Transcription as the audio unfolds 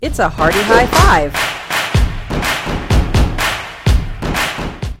It's a Hardie High Five.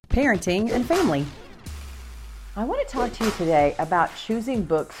 Parenting and family. I want to talk to you today about choosing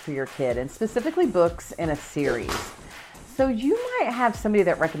books for your kid, and specifically books in a series. So you might have somebody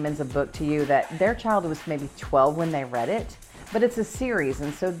that recommends a book to you that their child was maybe 12 when they read it, but it's a series.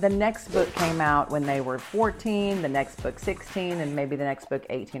 And so the next book came out when they were 14, the next book 16, and maybe the next book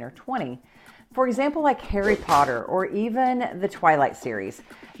 18 or 20. For example, like Harry Potter or even the Twilight series.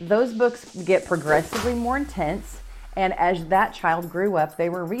 Those books get progressively more intense, and as that child grew up, they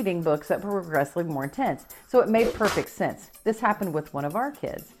were reading books that were progressively more intense. So it made perfect sense. This happened with one of our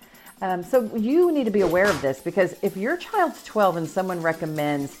kids. So you need to be aware of this, because if your child's 12 and someone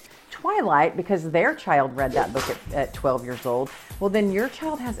recommends Twilight because their child read that book at 12 years old, well, then your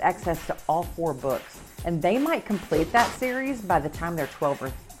child has access to all 4 books, and they might complete that series by the time they're 12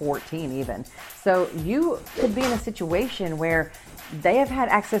 or 14 even. So you could be in a situation where they have had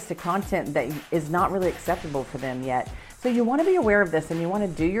access to content that is not really acceptable for them yet. So you want to be aware of this, and you want to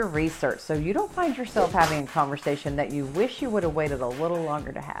do your research so you don't find yourself having a conversation that you wish you would have waited a little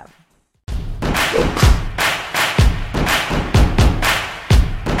longer to have.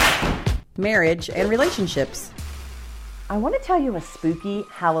 Marriage and relationships. I want to tell you a spooky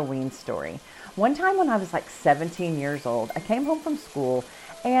Halloween story. One time when I was like 17 years old, I came home from school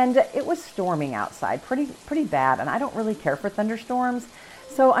and it was storming outside, pretty bad, and I don't really care for thunderstorms.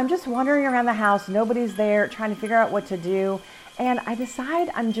 So I'm just wandering around the house, nobody's there, trying to figure out what to do, and I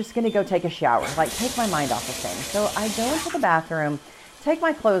decide I'm just going to go take a shower, like take my mind off of things. So I go into the bathroom, take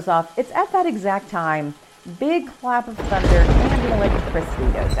my clothes off. It's at that exact time, big clap of thunder, and the electricity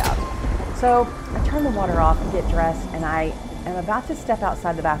goes out. So I turn the water off and get dressed, and I am about to step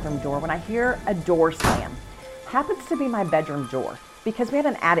outside the bathroom door when I hear a door slam. Happens to be my bedroom door, because we had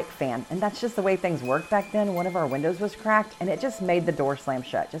an attic fan, and that's just the way things worked back then. One of our windows was cracked, and it just made the door slam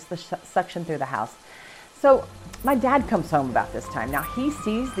shut, just the suction through the house. So my dad comes home about this time. Now he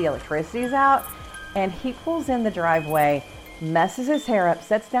sees the electricity's out, and he pulls in the driveway, messes his hair up,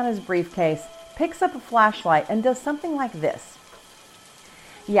 sets down his briefcase, picks up a flashlight, and does something like this.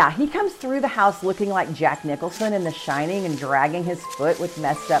 Yeah, he comes through the house looking like Jack Nicholson in The Shining and dragging his foot with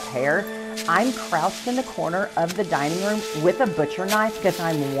messed up hair. I'm crouched in the corner of the dining room with a butcher knife because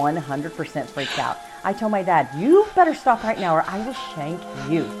I'm 100% freaked out. I told my dad, you better stop right now or I will shank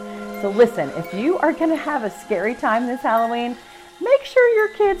you. So listen, if you are going to have a scary time this Halloween, make sure your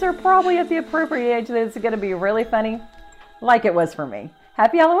kids are probably at the appropriate age that it's going to be really funny, like it was for me.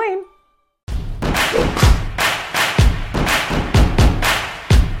 Happy Halloween!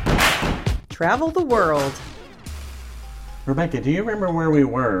 Travel the world. Rebecca, do you remember where we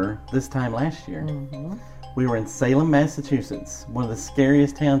were this time last year? Mm-hmm. We were in Salem, Massachusetts, one of the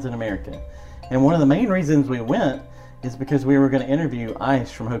scariest towns in America. And one of the main reasons we went is because we were going to interview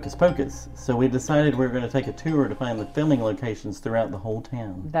Ice from Hocus Pocus. So we decided we were going to take a tour to find the filming locations throughout the whole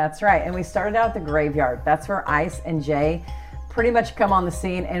town. That's right. And we started out at the graveyard. That's where Ice and Jay pretty much come on the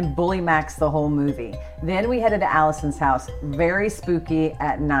scene and bully Max the whole movie. Then we headed to Allison's house. Very spooky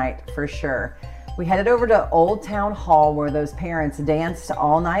at night for sure. We headed over to Old Town Hall where those parents danced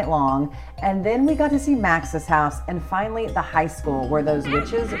all night long. And then we got to see Max's house, and finally the high school where those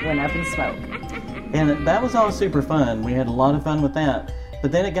witches went up in smoke. And that was all super fun. We had a lot of fun with that.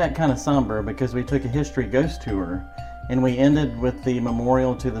 But then it got kind of somber because we took a history ghost tour, and we ended with the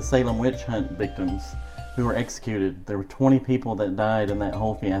memorial to the Salem witch hunt victims who were executed. There were 20 people that died in that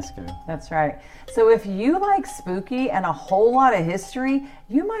whole fiasco. That's right. So if you like spooky and a whole lot of history,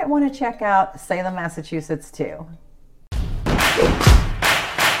 you might want to check out Salem, Massachusetts too.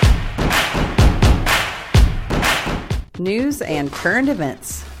 News and current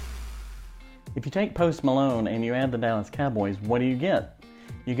events. If you take Post Malone and you add the Dallas Cowboys, what do you get?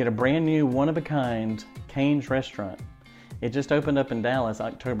 You get a brand new one-of-a-kind Cane's restaurant. It just opened up in Dallas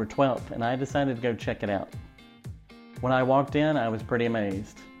October 12th, and I decided to go check it out. When I walked in, I was pretty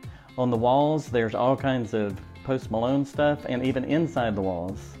amazed. On the walls, there's all kinds of Post Malone stuff, and even inside the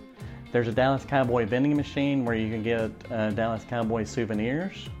walls, there's a Dallas Cowboy vending machine where you can get Dallas Cowboy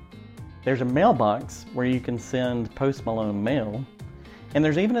souvenirs. There's a mailbox where you can send Post Malone mail, and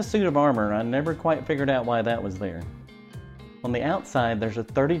there's even a suit of armor. I never quite figured out why that was there. On the outside, there's a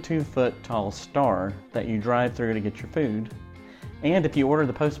 32-foot tall star that you drive through to get your food. And if you order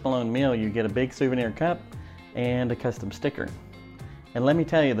the Post Malone meal, you get a big souvenir cup and a custom sticker. And let me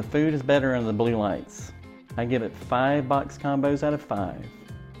tell you, the food is better under the blue lights. I give it 5 box combos out of 5.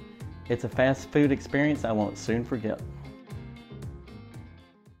 It's a fast food experience I won't soon forget.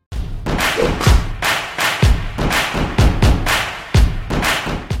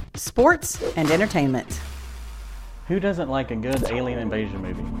 Sports and entertainment. Who doesn't like a good alien invasion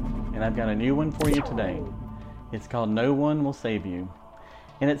movie? And I've got a new one for you today. It's called No One Will Save You.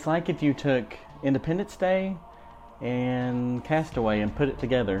 And it's like if you took Independence Day and Castaway and put it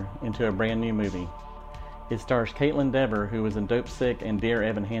together into a brand new movie. It stars Caitlin Dever, who was in Dope Sick and Dear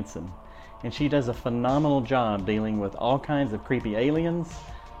Evan Hansen. And she does a phenomenal job dealing with all kinds of creepy aliens,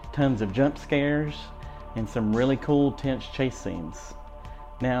 tons of jump scares, and some really cool tense chase scenes.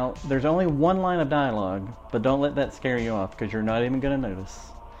 Now, there's only one line of dialogue, but don't let that scare you off because you're not even going to notice.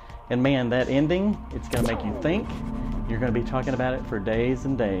 And man, that ending, it's going to make you think. You're going to be talking about it for days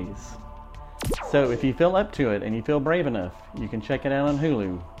and days. So if you feel up to it and you feel brave enough, you can check it out on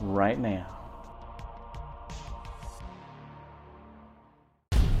Hulu right now.